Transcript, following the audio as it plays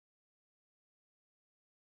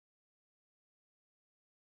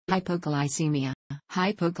Hypoglycemia.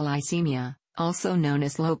 Hypoglycemia, also known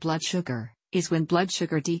as low blood sugar, is when blood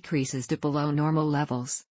sugar decreases to below normal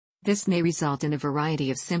levels. This may result in a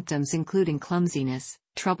variety of symptoms including clumsiness,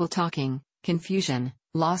 trouble talking, confusion,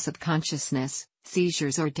 loss of consciousness,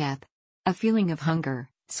 seizures or death. A feeling of hunger,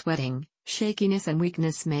 sweating, shakiness and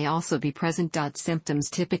weakness may also be present. Symptoms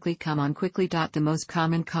typically come on quickly. The most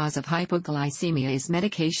common cause of hypoglycemia is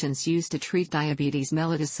medications used to treat diabetes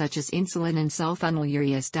mellitus such as insulin and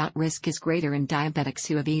sulfonylureas. Risk is greater in diabetics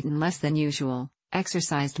who have eaten less than usual,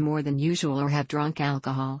 exercised more than usual or have drunk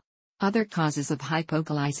alcohol. Other causes of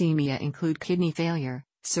hypoglycemia include kidney failure,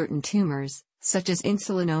 certain tumors, such as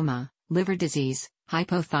insulinoma, liver disease,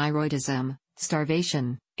 hypothyroidism,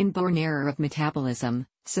 starvation, inborn error of metabolism,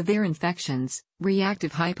 severe infections,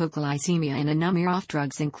 reactive hypoglycemia and a number of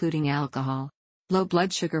drugs including alcohol. Low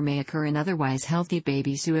blood sugar may occur in otherwise healthy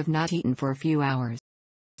babies who have not eaten for a few hours.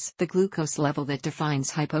 The glucose level that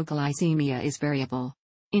defines hypoglycemia is variable.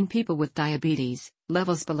 In people with diabetes,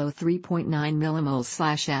 levels below 3.9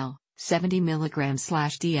 mmol/L, 70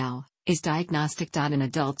 mg/dl, is diagnostic. In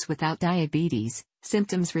adults without diabetes,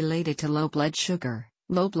 symptoms related to low blood sugar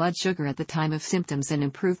at the time of symptoms and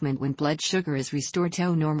improvement when blood sugar is restored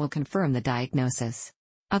to normal confirm the diagnosis.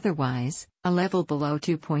 Otherwise, a level below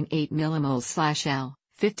 2.8 mmol/L,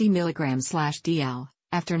 50 mg/dl,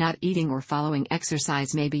 after not eating or following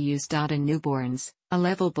exercise may be used. In newborns, a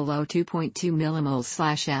level below 2.2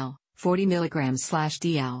 mmol/L, 40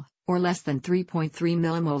 mg/dl, or less than 3.3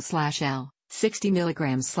 mmol/L, 60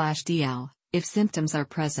 mg/dl, if symptoms are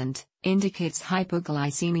present, indicates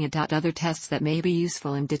hypoglycemia. Other tests that may be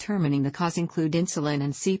useful in determining the cause include insulin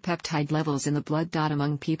and C-peptide levels in the blood.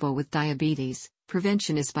 Among people with diabetes,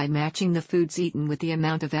 prevention is by matching the foods eaten with the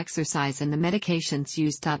amount of exercise and the medications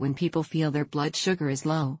used. When people feel their blood sugar is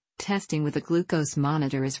low, testing with a glucose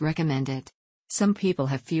monitor is recommended. Some people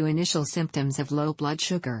have few initial symptoms of low blood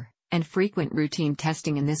sugar, and frequent routine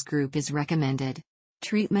testing in this group is recommended.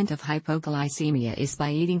 Treatment of hypoglycemia is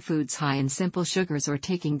by eating foods high in simple sugars or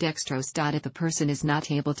taking dextrose. If a person is not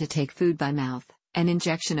able to take food by mouth, an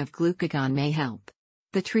injection of glucagon may help.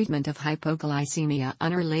 The treatment of hypoglycemia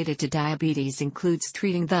unrelated to diabetes includes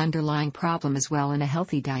treating the underlying problem as well in a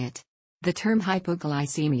healthy diet. The term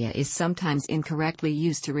hypoglycemia is sometimes incorrectly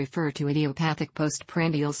used to refer to idiopathic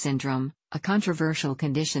postprandial syndrome, a controversial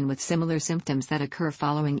condition with similar symptoms that occur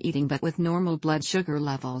following eating but with normal blood sugar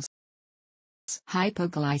levels.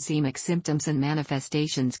 Hypoglycemic symptoms and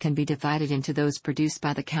manifestations can be divided into those produced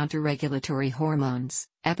by the counter-regulatory hormones,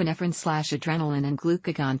 epinephrine/adrenaline and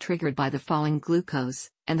glucagon triggered by the falling glucose,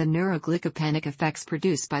 and the neuroglycopenic effects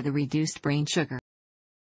produced by the reduced brain sugar.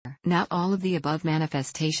 Not all of the above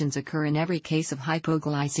manifestations occur in every case of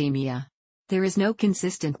hypoglycemia. There is no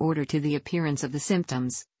consistent order to the appearance of the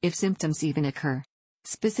symptoms, if symptoms even occur.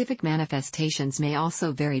 Specific manifestations may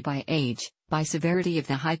also vary by age, by severity of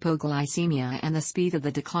the hypoglycemia and the speed of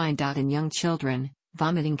the decline. In young children,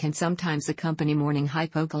 vomiting can sometimes accompany morning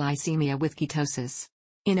hypoglycemia with ketosis.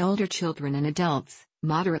 In older children and adults,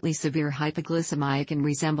 moderately severe hypoglycemia can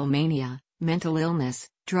resemble mania, mental illness,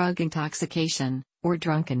 drug intoxication, or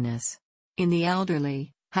drunkenness. In the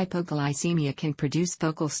elderly, hypoglycemia can produce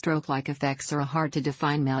focal stroke-like effects or a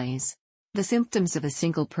hard-to-define malaise. The symptoms of a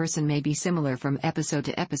single person may be similar from episode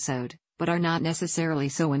to episode, but are not necessarily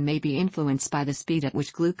so and may be influenced by the speed at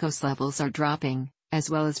which glucose levels are dropping, as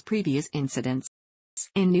well as previous incidents.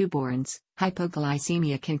 In newborns,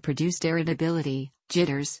 hypoglycemia can produce irritability,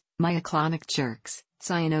 jitters, myoclonic jerks,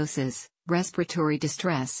 cyanosis, respiratory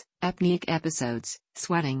distress, apneic episodes,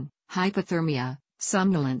 sweating, hypothermia,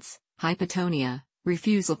 somnolence, hypotonia,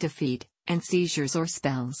 refusal to feed, and seizures or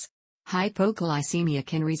spells. Hypoglycemia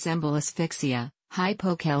can resemble asphyxia,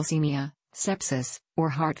 hypocalcemia, sepsis, or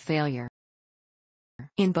heart failure.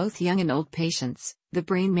 In both young and old patients, the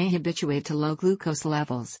brain may habituate to low glucose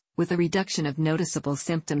levels, with a reduction of noticeable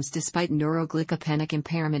symptoms despite neuroglycopenic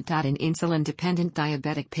impairment. In insulin-dependent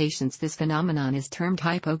diabetic patients, this phenomenon is termed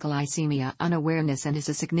hypoglycemia unawareness and is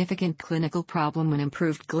a significant clinical problem when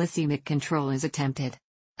improved glycemic control is attempted.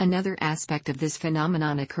 Another aspect of this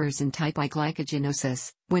phenomenon occurs in type I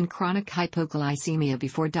glycogenosis, when chronic hypoglycemia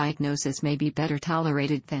before diagnosis may be better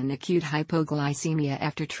tolerated than acute hypoglycemia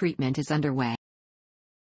after treatment is underway.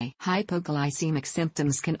 Hypoglycemic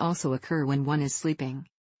symptoms can also occur when one is sleeping.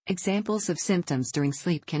 Examples of symptoms during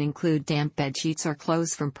sleep can include damp bed sheets or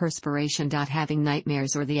clothes from perspiration. Having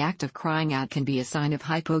nightmares or the act of crying out can be a sign of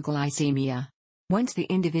hypoglycemia. Once the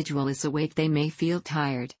individual is awake, they may feel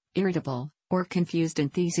tired, irritable, or confused,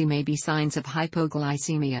 and these may be signs of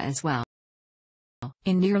hypoglycemia as well.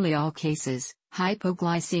 In nearly all cases,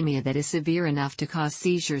 Hypoglycemia that is severe enough to cause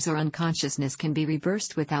seizures or unconsciousness can be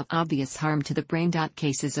reversed without obvious harm to the brain.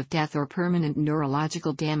 Cases of death or permanent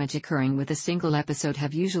neurological damage occurring with a single episode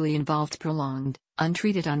have usually involved prolonged,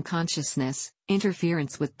 untreated unconsciousness,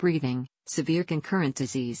 interference with breathing, severe concurrent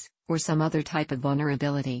disease, or some other type of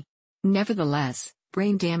vulnerability. Nevertheless,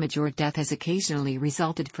 brain damage or death has occasionally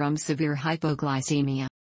resulted from severe hypoglycemia.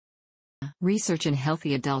 Research in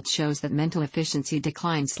healthy adults shows that mental efficiency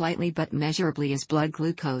declines slightly but measurably as blood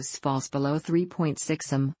glucose falls below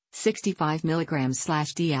 3.6 m, 65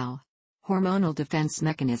 mg/dl. Hormonal defense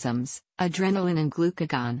mechanisms, adrenaline and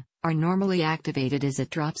glucagon, are normally activated as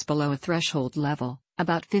it drops below a threshold level,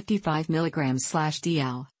 about 55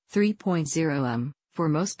 mg/dl, 3.0 m, for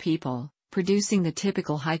most people, producing the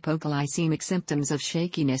typical hypoglycemic symptoms of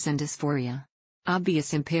shakiness and dysphoria.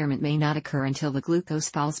 Obvious impairment may not occur until the glucose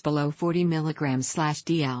falls below 40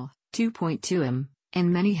 mg/dl, 2.2 m,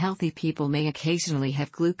 and many healthy people may occasionally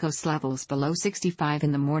have glucose levels below 65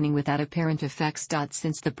 in the morning without apparent effects.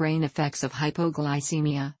 Since the brain effects of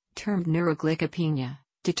hypoglycemia, termed neuroglycopenia,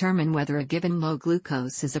 determine whether a given low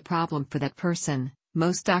glucose is a problem for that person,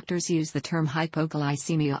 most doctors use the term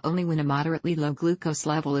hypoglycemia only when a moderately low glucose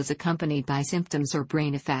level is accompanied by symptoms or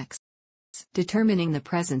brain effects. Determining the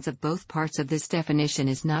presence of both parts of this definition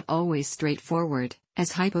is not always straightforward,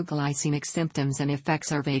 as hypoglycemic symptoms and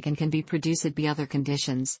effects are vague and can be produced by other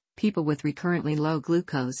conditions. People with recurrently low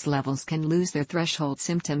glucose levels can lose their threshold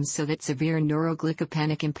symptoms so that severe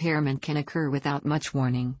neuroglycopenic impairment can occur without much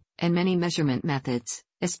warning, and many measurement methods,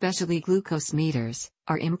 especially glucose meters,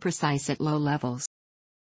 are imprecise at low levels.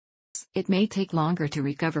 It may take longer to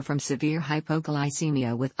recover from severe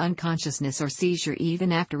hypoglycemia with unconsciousness or seizure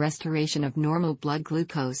even after restoration of normal blood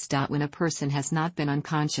glucose. When a person has not been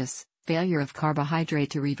unconscious, failure of carbohydrate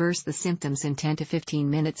to reverse the symptoms in 10 to 15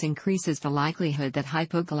 minutes increases the likelihood that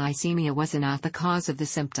hypoglycemia was not the cause of the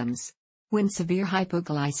symptoms. When severe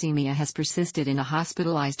hypoglycemia has persisted in a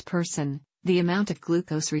hospitalized person, the amount of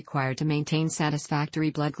glucose required to maintain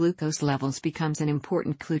satisfactory blood glucose levels becomes an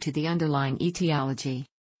important clue to the underlying etiology.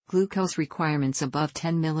 Glucose requirements above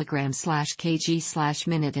 10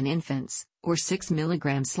 mg/kg/minute in infants, or 6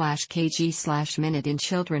 mg/kg/minute in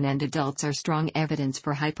children and adults are strong evidence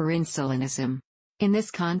for hyperinsulinism. In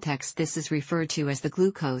this context, this is referred to as the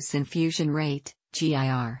glucose infusion rate,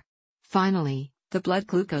 GIR. Finally, the blood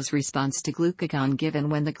glucose response to glucagon given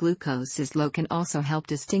when the glucose is low can also help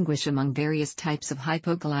distinguish among various types of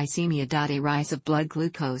hypoglycemia. A rise of blood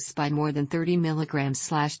glucose by more than 30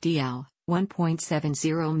 mg/dl,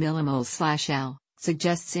 1.70 mmol/L,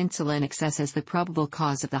 suggests insulin excess as the probable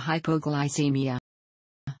cause of the hypoglycemia.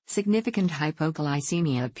 Significant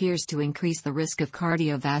hypoglycemia appears to increase the risk of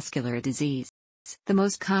cardiovascular disease. The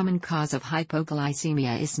most common cause of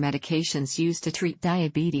hypoglycemia is medications used to treat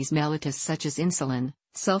diabetes mellitus such as insulin,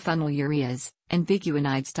 sulfonylureas, and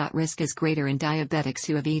biguanides. Risk is greater in diabetics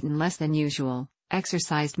who have eaten less than usual,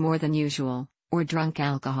 exercised more than usual, or drunk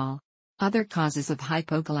alcohol. Other causes of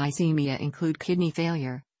hypoglycemia include kidney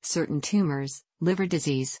failure, certain tumors, liver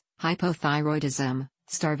disease, hypothyroidism,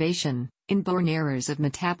 starvation, inborn errors of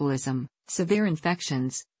metabolism, severe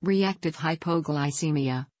infections, reactive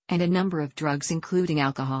hypoglycemia, and a number of drugs including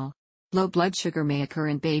alcohol. Low blood sugar may occur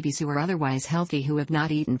in babies who are otherwise healthy who have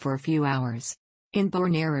not eaten for a few hours.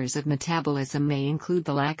 Inborn errors of metabolism may include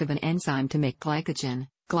the lack of an enzyme to make glycogen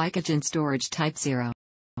storage type 0.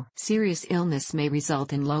 Serious illness may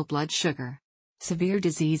result in low blood sugar. Severe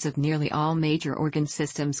disease of nearly all major organ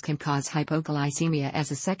systems can cause hypoglycemia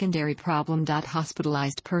as a secondary problem.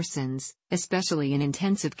 Hospitalized persons, especially in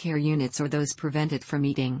intensive care units or those prevented from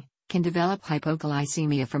eating, can develop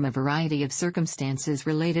hypoglycemia from a variety of circumstances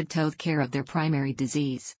related to care of their primary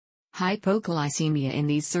disease. Hypoglycemia in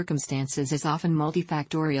these circumstances is often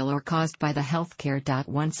multifactorial or caused by the healthcare.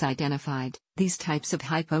 Once identified, these types of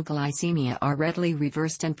hypoglycemia are readily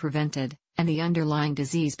reversed and prevented, and the underlying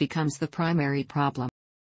disease becomes the primary problem.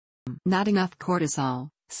 Not enough cortisol,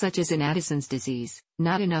 such as in Addison's disease,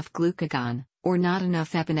 not enough glucagon, or not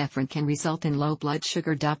enough epinephrine can result in low blood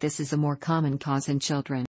sugar. This is a more common cause in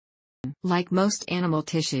children. Like most animal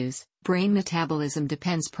tissues, brain metabolism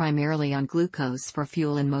depends primarily on glucose for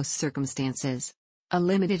fuel in most circumstances. A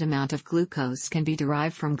limited amount of glucose can be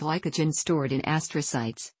derived from glycogen stored in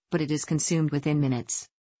astrocytes, but it is consumed within minutes.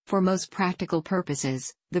 For most practical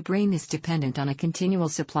purposes, the brain is dependent on a continual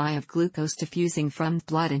supply of glucose diffusing from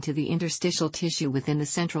blood into the interstitial tissue within the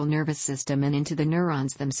central nervous system and into the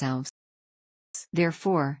neurons themselves.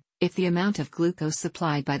 Therefore, if the amount of glucose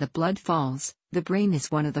supplied by the blood falls, the brain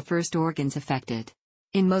is one of the first organs affected.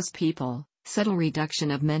 In most people, subtle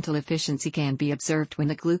reduction of mental efficiency can be observed when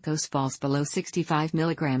the glucose falls below 65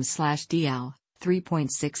 mg/dl,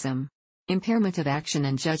 3.6 Impairment of action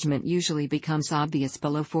and judgment usually becomes obvious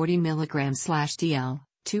below 40 mg/dl,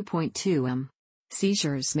 2.2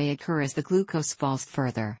 Seizures may occur as the glucose falls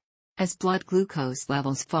further. As blood glucose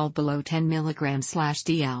levels fall below 10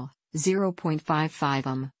 mg/dl,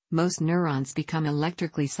 0.55 most neurons become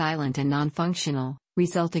electrically silent and non-functional,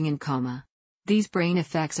 resulting in coma. These brain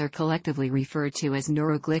effects are collectively referred to as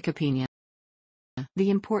neuroglycopenia. The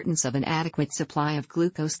importance of an adequate supply of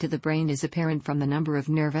glucose to the brain is apparent from the number of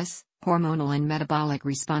nervous, hormonal and metabolic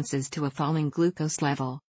responses to a falling glucose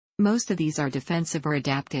level. Most of these are defensive or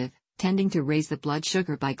adaptive, tending to raise the blood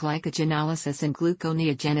sugar by glycogenolysis and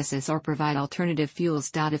gluconeogenesis or provide alternative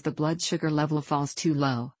fuels. If the blood sugar level falls too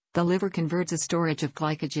low, the liver converts a storage of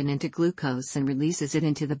glycogen into glucose and releases it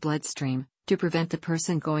into the bloodstream, to prevent the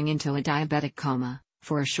person going into a diabetic coma,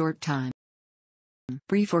 for a short time.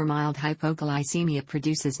 Brief or mild hypoglycemia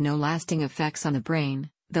produces no lasting effects on the brain,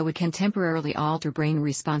 though it can temporarily alter brain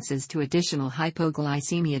responses to additional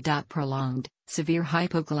hypoglycemia. Prolonged, severe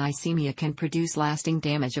hypoglycemia can produce lasting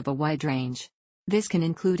damage of a wide range. This can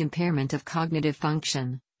include impairment of cognitive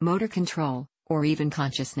function, motor control, or even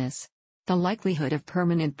consciousness. The likelihood of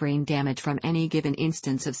permanent brain damage from any given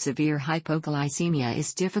instance of severe hypoglycemia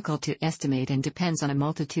is difficult to estimate and depends on a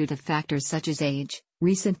multitude of factors such as age,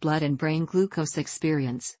 recent blood and brain glucose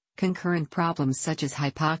experience, concurrent problems such as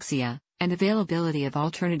hypoxia, and availability of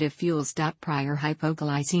alternative fuels. Prior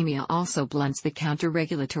hypoglycemia also blunts the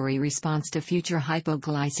counter-regulatory response to future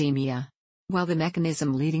hypoglycemia. While the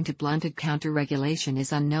mechanism leading to blunted counter-regulation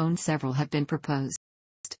is unknown, several have been proposed.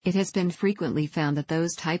 It has been frequently found that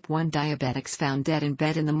those type 1 diabetics found dead in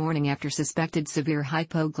bed in the morning after suspected severe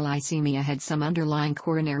hypoglycemia had some underlying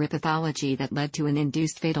coronary pathology that led to an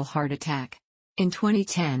induced fatal heart attack. In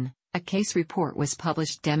 2010, a case report was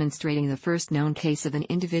published demonstrating the first known case of an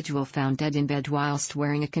individual found dead in bed whilst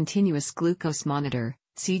wearing a continuous glucose monitor,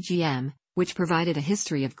 CGM, which provided a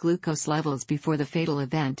history of glucose levels before the fatal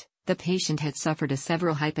event. The patient had suffered a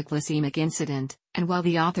severe hypoglycemic incident, and while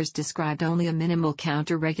the authors described only a minimal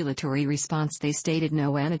counter-regulatory response, they stated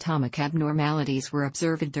no anatomic abnormalities were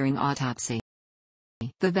observed during autopsy.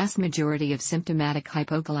 The vast majority of symptomatic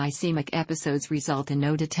hypoglycemic episodes result in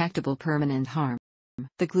no detectable permanent harm.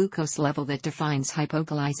 The glucose level that defines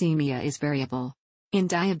hypoglycemia is variable. In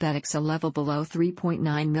diabetics, a level below 3.9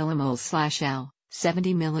 mmol/L,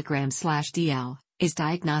 70 mg/dl, is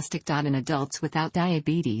diagnostic. In adults without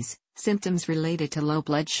diabetes, symptoms related to low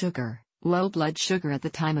blood sugar at the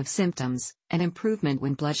time of symptoms, and improvement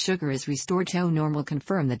when blood sugar is restored to normal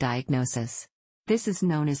confirm the diagnosis. This is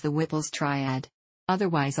known as the Whipple's triad.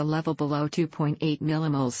 Otherwise, a level below 2.8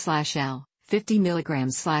 mmol/L, 50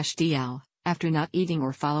 mg/dl, after not eating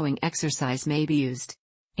or following exercise may be used.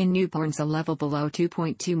 In newborns, a level below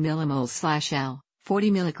 2.2 mmol/L,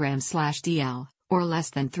 40 mg/dl, or less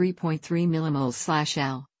than 3.3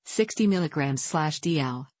 mmol/L, 60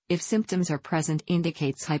 mg/dl, if symptoms are present,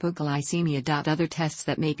 indicates hypoglycemia. Other tests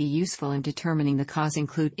that may be useful in determining the cause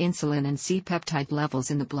include insulin and C-peptide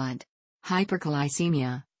levels in the blood.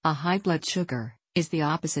 Hyperglycemia, a high blood sugar, is the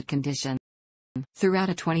opposite condition. Throughout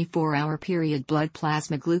a 24-hour period, blood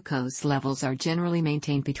plasma glucose levels are generally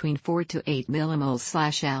maintained between 4 to 8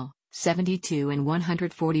 mmol/L, 72 and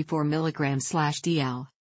 144 mg/dl.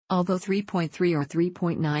 Although 3.3 or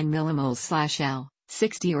 3.9 mmol/L,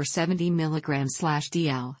 60 or 70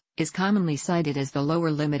 mg/dl, is commonly cited as the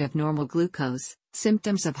lower limit of normal glucose,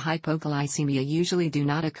 symptoms of hypoglycemia usually do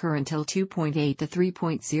not occur until 2.8 to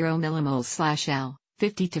 3.0 mmol/L,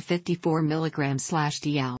 50 to 54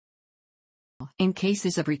 mg/dl. In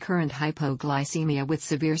cases of recurrent hypoglycemia with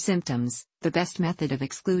severe symptoms, the best method of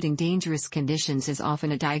excluding dangerous conditions is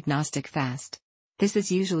often a diagnostic fast. This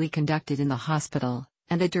is usually conducted in the hospital,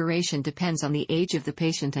 and the duration depends on the age of the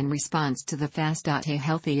patient and response to the fast. A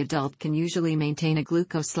healthy adult can usually maintain a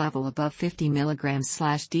glucose level above 50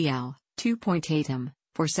 mg/dl, 2.8 m,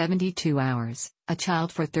 for 72 hours, a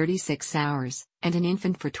child for 36 hours, and an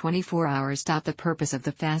infant for 24 hours. The purpose of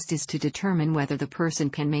the fast is to determine whether the person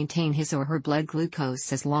can maintain his or her blood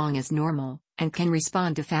glucose as long as normal, and can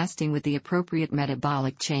respond to fasting with the appropriate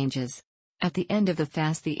metabolic changes. At the end of the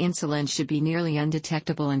fast, the insulin should be nearly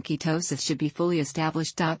undetectable and ketosis should be fully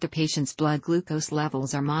established. The patient's blood glucose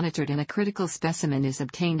levels are monitored and a critical specimen is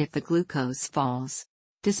obtained if the glucose falls.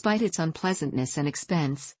 Despite its unpleasantness and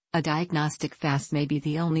expense, a diagnostic fast may be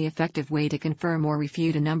the only effective way to confirm or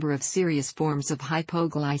refute a number of serious forms of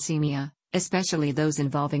hypoglycemia, especially those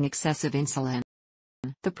involving excessive insulin.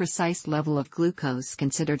 The precise level of glucose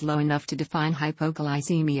considered low enough to define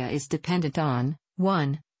hypoglycemia is dependent on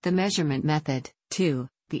 1. The measurement method, 2.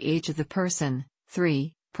 The age of the person,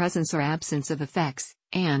 3. Presence or absence of effects,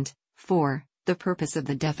 and 4. The purpose of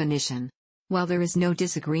the definition. While there is no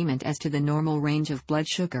disagreement as to the normal range of blood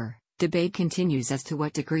sugar, debate continues as to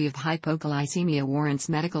what degree of hypoglycemia warrants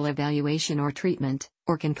medical evaluation or treatment,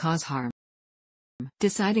 or can cause harm.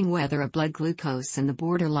 Deciding whether a blood glucose in the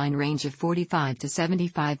borderline range of 45 to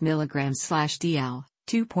 75 mg/dl,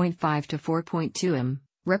 2.5 to 4.2 m,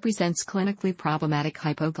 represents clinically problematic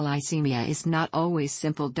hypoglycemia is not always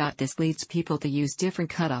simple. This leads people to use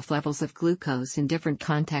different cutoff levels of glucose in different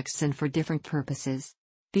contexts and for different purposes.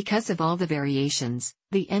 Because of all the variations,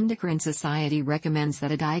 the Endocrine Society recommends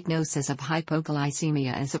that a diagnosis of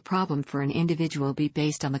hypoglycemia as a problem for an individual be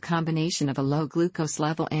based on the combination of a low glucose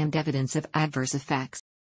level and evidence of adverse effects.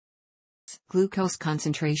 Glucose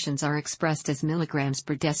concentrations are expressed as milligrams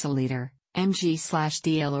per deciliter,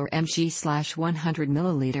 mg/dl or mg/100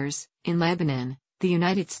 milliliters, in Lebanon, the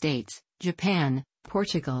United States, Japan,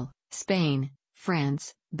 Portugal, Spain,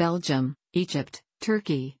 France, Belgium, Egypt,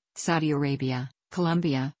 Turkey, Saudi Arabia,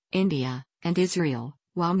 Colombia, India, and Israel,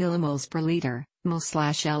 while millimoles per liter,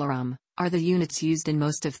 mol/lrum, are the units used in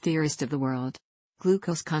most of the rest of the world.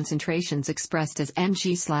 Glucose concentrations expressed as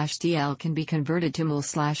mg/dl can be converted to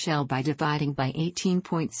mol/L by dividing by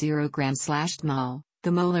 18.0 grams/mol,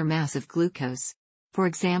 the molar mass of glucose. For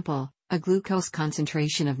example, a glucose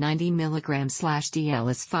concentration of 90 mg/dl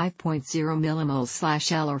is 5.0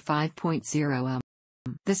 millimoles/L or 5.0 m.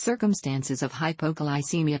 The circumstances of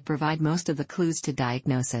hypoglycemia provide most of the clues to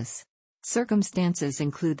diagnosis. Circumstances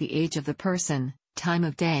include the age of the person, time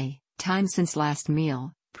of day, time since last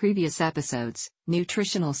meal, previous episodes,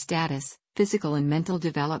 nutritional status, physical and mental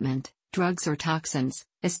development, drugs or toxins,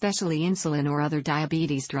 especially insulin or other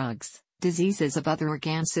diabetes drugs, diseases of other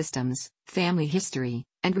organ systems, family history,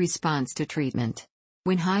 and response to treatment.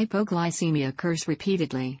 When hypoglycemia occurs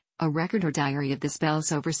repeatedly, a record or diary of the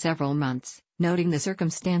spells over several months, noting the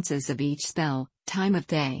circumstances of each spell, time of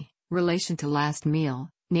day, relation to last meal,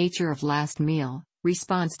 nature of last meal,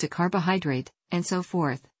 response to carbohydrate, and so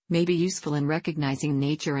forth, may be useful in recognizing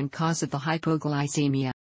nature and cause of the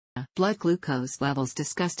hypoglycemia. Blood glucose levels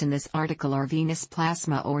discussed in this article are venous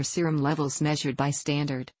plasma or serum levels measured by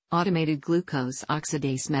standard, automated glucose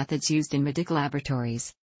oxidase methods used in medical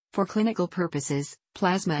laboratories. For clinical purposes,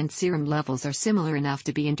 plasma and serum levels are similar enough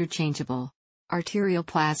to be interchangeable. Arterial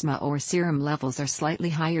plasma or serum levels are slightly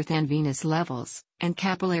higher than venous levels, and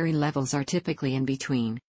capillary levels are typically in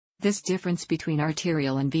between. This difference between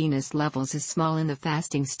arterial and venous levels is small in the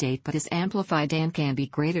fasting state but is amplified and can be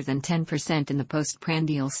greater than 10% in the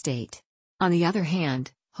postprandial state. On the other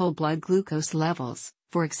hand, whole blood glucose levels,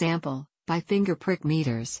 for example, by finger prick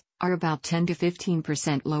meters, are about 10 to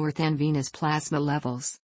 15% lower than venous plasma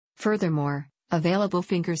levels. Furthermore, available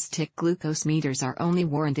finger stick glucose meters are only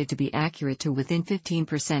warranted to be accurate to within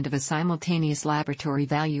 15% of a simultaneous laboratory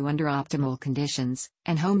value under optimal conditions,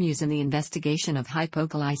 and home use in the investigation of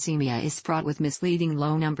hypoglycemia is fraught with misleading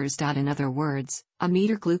low numbers. In other words, a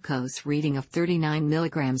meter glucose reading of 39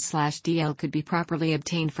 mg/dl could be properly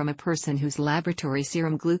obtained from a person whose laboratory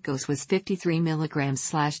serum glucose was 53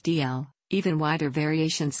 mg/dl. Even wider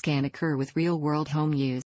variations can occur with real-world home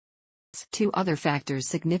use. Two other factors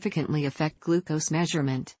significantly affect glucose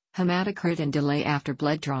measurement: hematocrit and delay after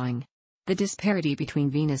blood drawing. The disparity between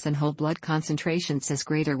venous and whole blood concentrations is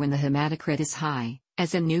greater when the hematocrit is high,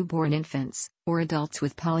 as in newborn infants, or adults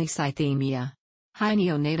with polycythemia. High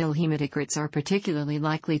neonatal hematocrits are particularly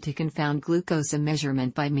likely to confound glucose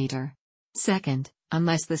measurement by meter. Second,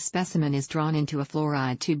 unless the specimen is drawn into a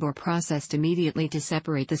fluoride tube or processed immediately to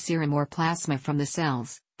separate the serum or plasma from the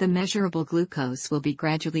cells, the measurable glucose will be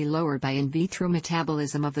gradually lowered by in vitro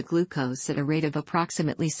metabolism of the glucose at a rate of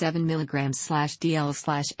approximately 7 mg/dl/h,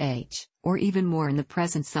 or even more in the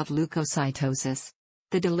presence of leukocytosis.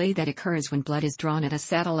 The delay that occurs when blood is drawn at a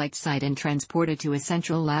satellite site and transported to a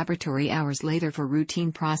central laboratory hours later for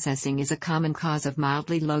routine processing is a common cause of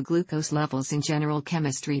mildly low glucose levels in general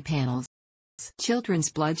chemistry panels.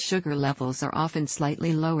 Children's blood sugar levels are often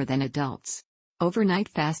slightly lower than adults. Overnight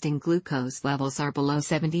fasting glucose levels are below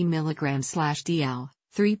 70 mg/dl,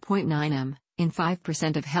 3.9 m, in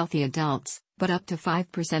 5% of healthy adults, but up to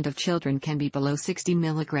 5% of children can be below 60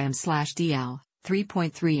 mg/dl,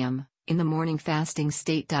 3.3 m, in the morning fasting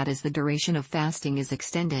state. As the duration of fasting is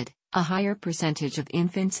extended, a higher percentage of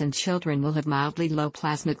infants and children will have mildly low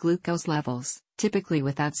plasma glucose levels, typically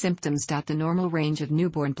without symptoms. The normal range of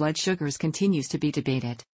newborn blood sugars continues to be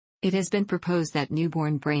debated. It has been proposed that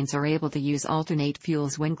newborn brains are able to use alternate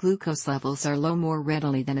fuels when glucose levels are low more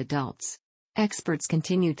readily than adults. Experts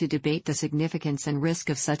continue to debate the significance and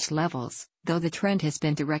risk of such levels, though the trend has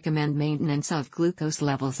been to recommend maintenance of glucose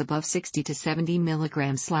levels above 60 to 70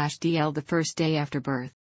 mg/dl the first day after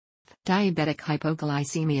birth. Diabetic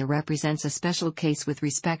hypoglycemia represents a special case with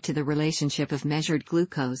respect to the relationship of measured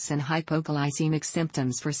glucose and hypoglycemic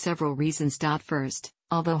symptoms for several reasons. First,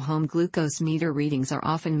 although home glucose meter readings are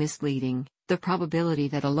often misleading, the probability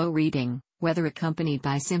that a low reading, whether accompanied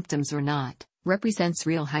by symptoms or not, represents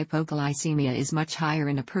real hypoglycemia is much higher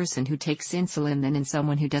in a person who takes insulin than in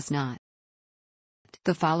someone who does not.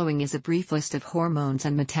 The following is a brief list of hormones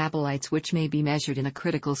and metabolites which may be measured in a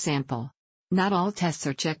critical sample. Not all tests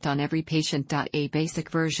are checked on every patient. A basic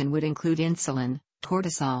version would include insulin,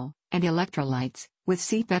 cortisol, and electrolytes, with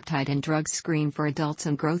C-peptide and drugs screened for adults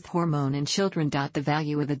and growth hormone in children. The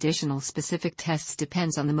value of additional specific tests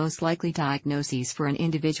depends on the most likely diagnoses for an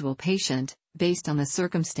individual patient, based on the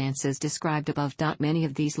circumstances described above. Many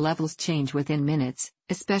of these levels change within minutes,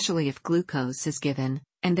 especially if glucose is given,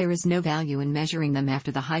 and there is no value in measuring them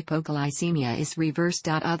after the hypoglycemia is reversed.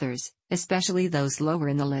 Others, especially those lower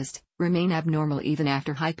in the list, remain abnormal even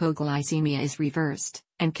after hypoglycemia is reversed,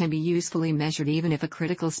 and can be usefully measured even if a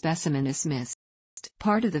critical specimen is missed.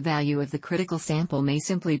 Part of the value of the critical sample may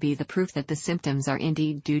simply be the proof that the symptoms are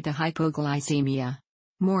indeed due to hypoglycemia.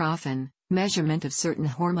 More often, measurement of certain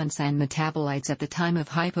hormones and metabolites at the time of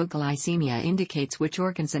hypoglycemia indicates which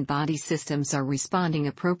organs and body systems are responding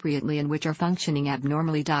appropriately and which are functioning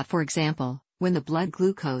abnormally. For example, when the blood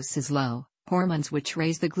glucose is low, hormones which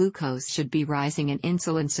raise the glucose should be rising and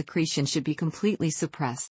insulin secretion should be completely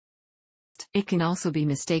suppressed. It can also be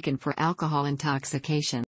mistaken for alcohol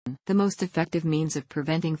intoxication. The most effective means of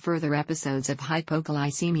preventing further episodes of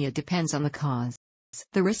hypoglycemia depends on the cause.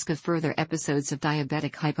 The risk of further episodes of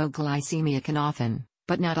diabetic hypoglycemia can often,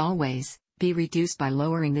 but not always, be reduced by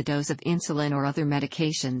lowering the dose of insulin or other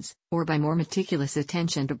medications, or by more meticulous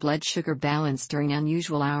attention to blood sugar balance during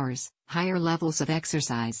unusual hours, higher levels of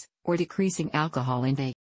exercise, or decreasing alcohol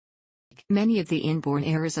intake. Many of the inborn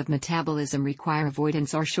errors of metabolism require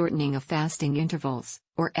avoidance or shortening of fasting intervals,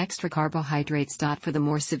 or extra carbohydrates. For the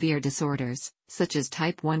more severe disorders, such as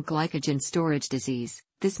type 1 glycogen storage disease,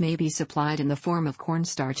 this may be supplied in the form of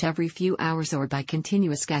cornstarch every few hours or by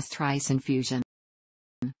continuous gastritis infusion.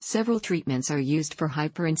 Several treatments are used for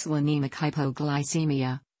hyperinsulinemic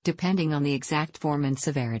hypoglycemia, depending on the exact form and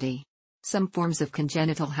severity. Some forms of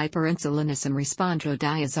congenital hyperinsulinism respond to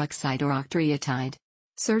diazoxide or octreotide.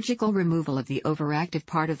 Surgical removal of the overactive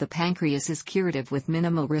part of the pancreas is curative with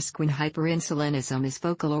minimal risk when hyperinsulinism is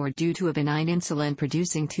focal or due to a benign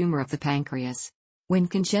insulin-producing tumor of the pancreas. When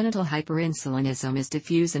congenital hyperinsulinism is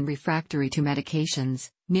diffuse and refractory to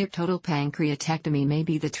medications, near-total pancreatectomy may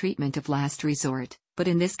be the treatment of last resort, but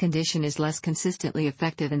in this condition is less consistently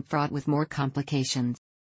effective and fraught with more complications.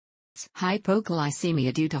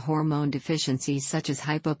 Hypoglycemia due to hormone deficiencies such as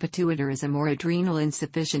hypopituitarism or adrenal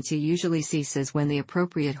insufficiency usually ceases when the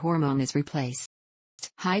appropriate hormone is replaced.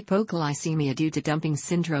 Hypoglycemia due to dumping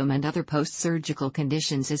syndrome and other post-surgical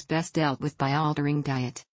conditions is best dealt with by altering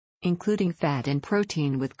diet. Including fat and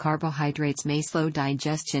protein with carbohydrates may slow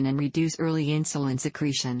digestion and reduce early insulin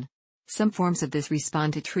secretion. Some forms of this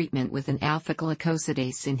respond to treatment with an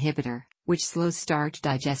alpha-glucosidase inhibitor, which slows starch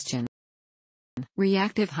digestion.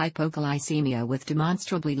 Reactive hypoglycemia with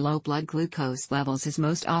demonstrably low blood glucose levels is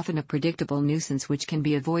most often a predictable nuisance which can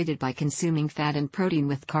be avoided by consuming fat and protein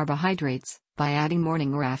with carbohydrates, by adding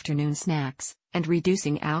morning or afternoon snacks, and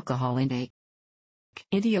reducing alcohol intake.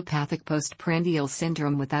 Idiopathic postprandial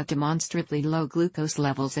syndrome without demonstrably low glucose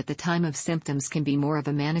levels at the time of symptoms can be more of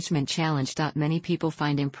a management challenge. Many people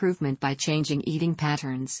find improvement by changing eating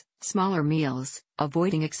patterns, smaller meals,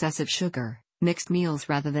 avoiding excessive sugar, mixed meals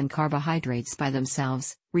rather than carbohydrates by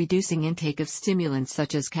themselves, reducing intake of stimulants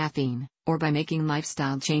such as caffeine, or by making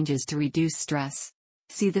lifestyle changes to reduce stress.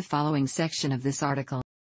 See the following section of this article.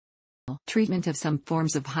 Treatment of some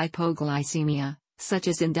forms of hypoglycemia, such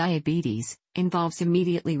as in diabetes, involves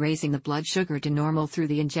immediately raising the blood sugar to normal through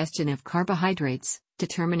the ingestion of carbohydrates,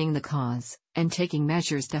 determining the cause, and taking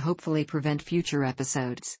measures to hopefully prevent future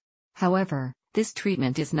episodes. However, this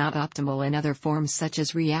treatment is not optimal in other forms such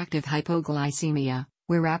as reactive hypoglycemia,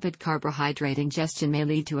 where rapid carbohydrate ingestion may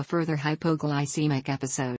lead to a further hypoglycemic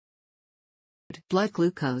episode. Blood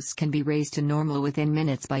glucose can be raised to normal within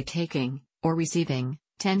minutes by taking, or receiving,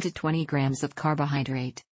 10 to 20 grams of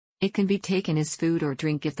carbohydrate. It can be taken as food or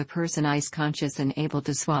drink if the person is conscious and able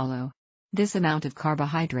to swallow. This amount of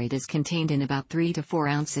carbohydrate is contained in about 3 to 4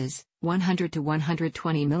 ounces, 100 to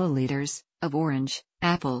 120 milliliters, of orange,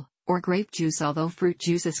 apple, or grape juice, although fruit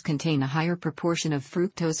juices contain a higher proportion of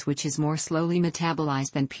fructose which is more slowly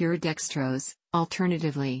metabolized than pure dextrose.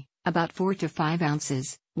 Alternatively, about 4 to 5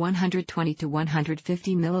 ounces, 120 to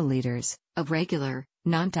 150 milliliters, of regular,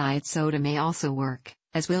 non-diet soda may also work,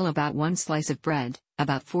 as will about 1 slice of bread,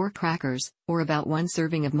 about 4 crackers, or about 1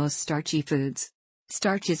 serving of most starchy foods.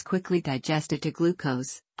 Starch is quickly digested to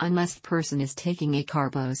glucose, unless the person is taking a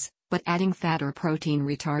carbose, but adding fat or protein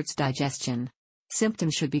retards digestion.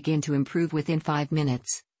 Symptoms should begin to improve within 5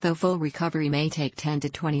 minutes, though full recovery may take 10 to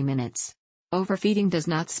 20 minutes. Overfeeding does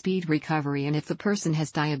not speed recovery, and if the person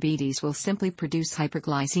has diabetes will simply produce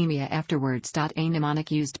hyperglycemia afterwards. A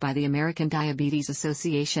mnemonic used by the American Diabetes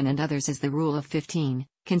Association and others is the rule of 15,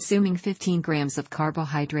 consuming 15 grams of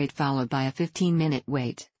carbohydrate followed by a 15-minute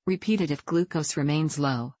wait, repeated if glucose remains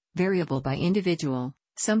low, variable by individual,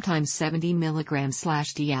 sometimes 70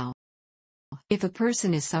 mg/dl. If a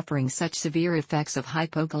person is suffering such severe effects of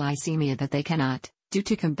hypoglycemia that they cannot, due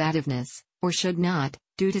to combativeness, or should not,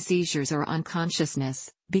 due to seizures or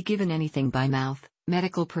unconsciousness, be given anything by mouth,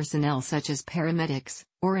 medical personnel such as paramedics,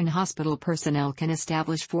 or in-hospital personnel can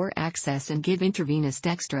establish for access and give intravenous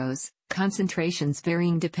dextrose, concentrations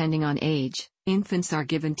varying depending on age. Infants are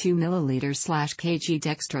given 2 ml/kg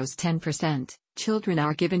dextrose 10%, children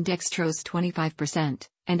are given dextrose 25%,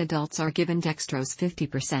 and adults are given dextrose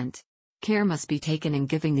 50%. Care must be taken in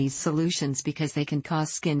giving these solutions because they can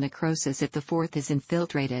cause skin necrosis if the fourth is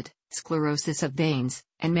infiltrated, sclerosis of veins,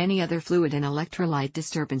 and many other fluid and electrolyte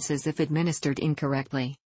disturbances if administered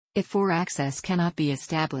incorrectly. If for access cannot be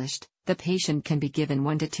established, the patient can be given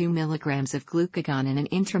 1 to 2 mg of glucagon in an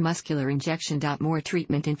intramuscular injection. More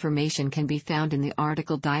treatment information can be found in the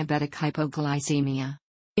article Diabetic Hypoglycemia.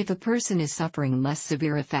 If a person is suffering less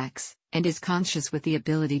severe effects, and is conscious with the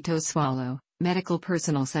ability to swallow, medical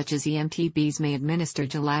personnel such as EMTBs may administer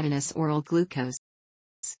gelatinous oral glucose.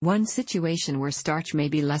 One situation where starch may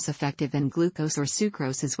be less effective than glucose or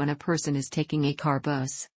sucrose is when a person is taking a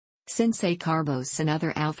carbose. Since a carbose and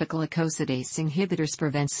other alpha-glucosidase inhibitors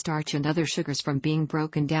prevent starch and other sugars from being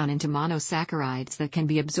broken down into monosaccharides that can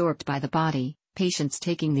be absorbed by the body, patients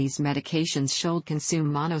taking these medications should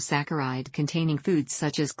consume monosaccharide-containing foods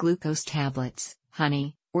such as glucose tablets,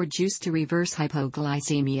 honey, or juice to reverse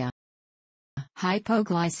hypoglycemia.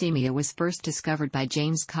 Hypoglycemia was first discovered by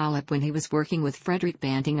James Collip when he was working with Frederick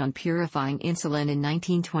Banting on purifying insulin in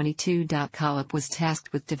 1922. Collip was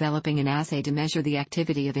tasked with developing an assay to measure the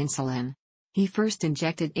activity of insulin. He first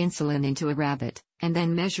injected insulin into a rabbit, and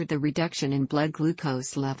then measured the reduction in blood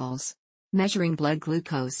glucose levels. Measuring blood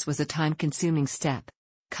glucose was a time-consuming step.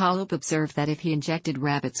 Collip observed that if he injected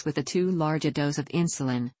rabbits with too large a dose of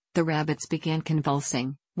insulin, the rabbits began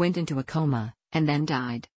convulsing, went into a coma, and then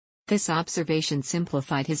died. This observation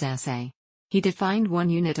simplified his assay. He defined 1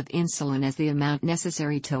 unit of insulin as the amount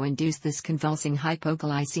necessary to induce this convulsing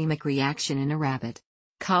hypoglycemic reaction in a rabbit.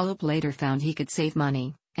 Collip later found he could save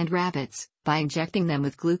money, and rabbits, by injecting them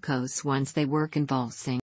with glucose once they were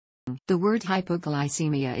convulsing. The word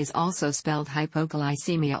hypoglycemia is also spelled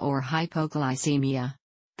hypoglycemia or hypoglycemia.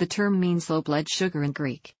 The term means low blood sugar in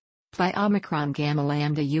Greek. Phi omicron gamma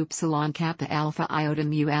lambda upsilon kappa alpha iota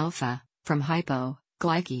mu alpha, from hypo,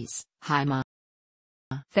 glyces, hyma.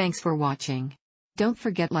 Thanks for watching. Don't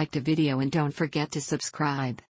forget like the video and don't forget to subscribe.